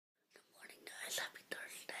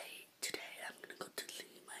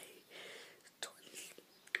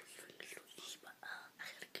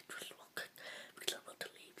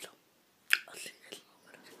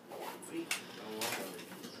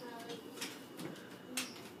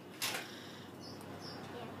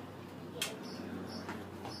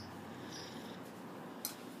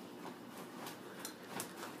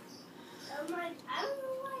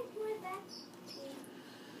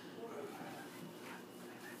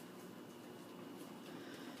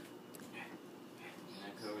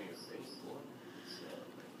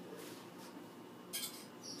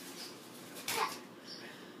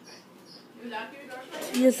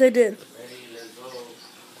Yes, I did.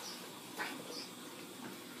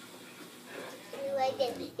 You like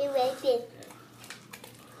it. You like it.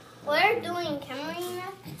 What are you doing, Cameron?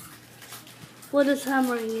 What is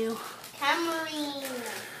hammering you? Cameron.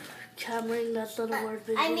 Hammering, that's not a word,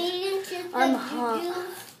 baby. I made it to the I'm hot.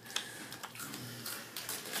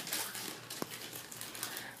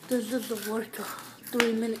 This is the work of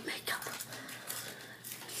 3-minute makeup.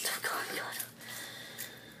 It's so going good.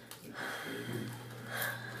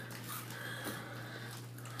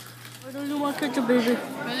 Why don't you want ketchup, baby?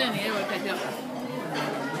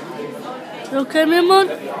 You okay, mi amor?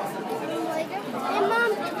 Hey,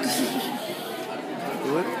 Mom.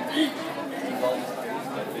 What?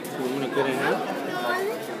 You want to get it now?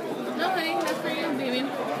 No, honey, that's for you, baby.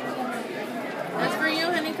 That's for you,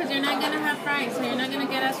 honey, because you're not going to have fries, so you're not going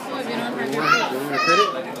to get as full if you don't have your food. You want to cut it?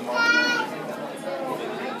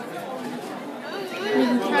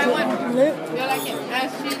 Try one. Lip. You'll like it.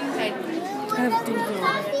 That's cheese inside. Everything good.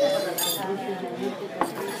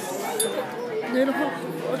 Little hot.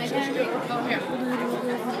 Right there. Go here.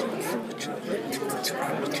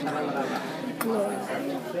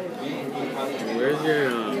 Where's your You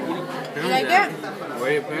parents like at? it? Where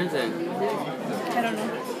are your parents at? I don't know.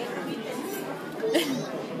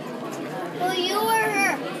 Well, you or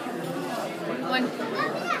her? One.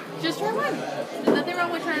 Just try one. There's nothing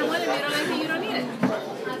wrong with trying one. If you don't like it, you don't need it.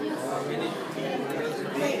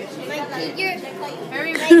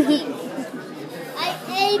 Very I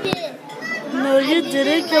ate it. No, you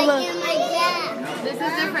didn't. Come on. Like that. This is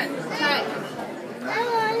different. Try it. I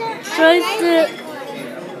want it. Try it.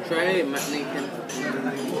 Try it, Nathan.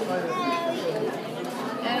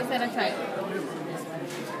 And I said I tried.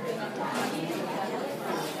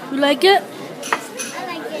 You like it? I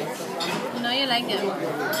like it. You know you like it.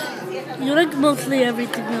 You like mostly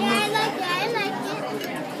everything, Yeah, I Mama. like it. I like it.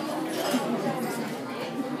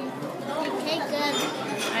 Okay, good.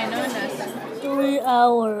 I know this. 3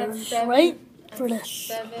 hours, That's 7. right? For this.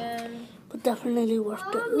 7. But definitely worth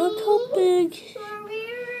it. Look how big.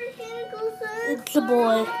 It's a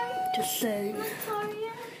boy. Just saying.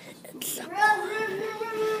 It's a boy.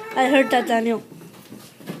 I heard that, Daniel.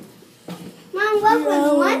 Mom, what 3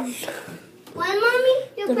 was one? hours. One, Mommy?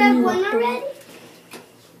 You Then grabbed you one walked away. already?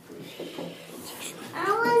 I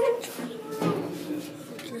want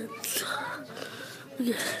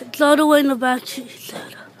It's all the way in the back, she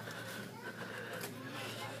said.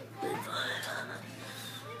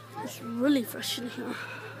 It's really fresh in here.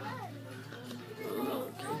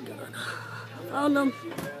 Okay, good. Found them.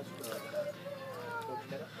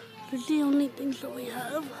 They're the only things that we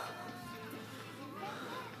have.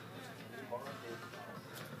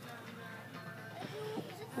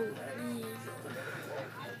 I'll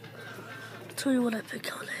tell you what I pick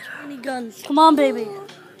out later. Any guns? Come on, baby.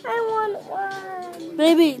 I want one.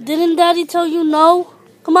 Baby, didn't Daddy tell you no?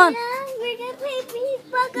 Come on. Yeah, we're gonna play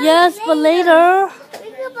baseball. Yes, but later.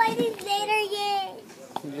 We can play these later, yeah.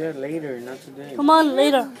 Yeah, later, not today. Come on,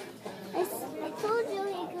 later. I told you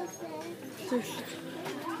he could say.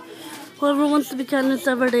 Whoever wants to be Candace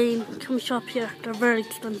Everdeen, come shop here. They're very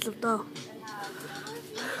expensive though.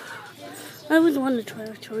 I always wanted to try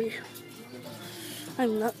a cherry.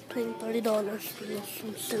 I'm not paying $30 for this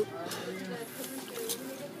swimsuit.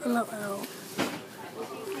 LOL.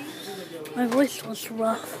 My voice was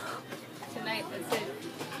rough. Tonight, that's it.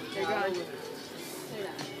 They're gone.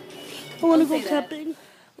 I want to go camping.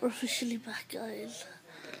 We're officially back, guys.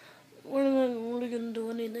 We're not really going to do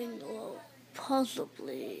anything. Well,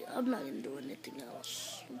 possibly. I'm not going to do anything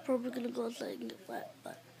else. I'm probably going to go outside and get wet,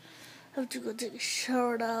 but I have to go take a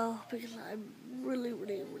shower now because I'm really,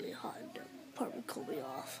 really, really hot and they'll probably cool me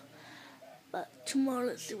off. But tomorrow,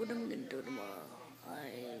 let's see what I'm going to do tomorrow.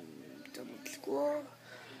 I'm done with school.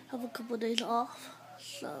 Have a couple of days off,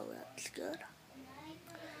 so that's good.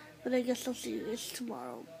 But I guess I'll see you guys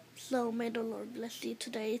tomorrow. So may the Lord bless you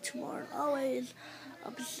today, tomorrow, and always.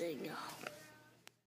 I'll be saying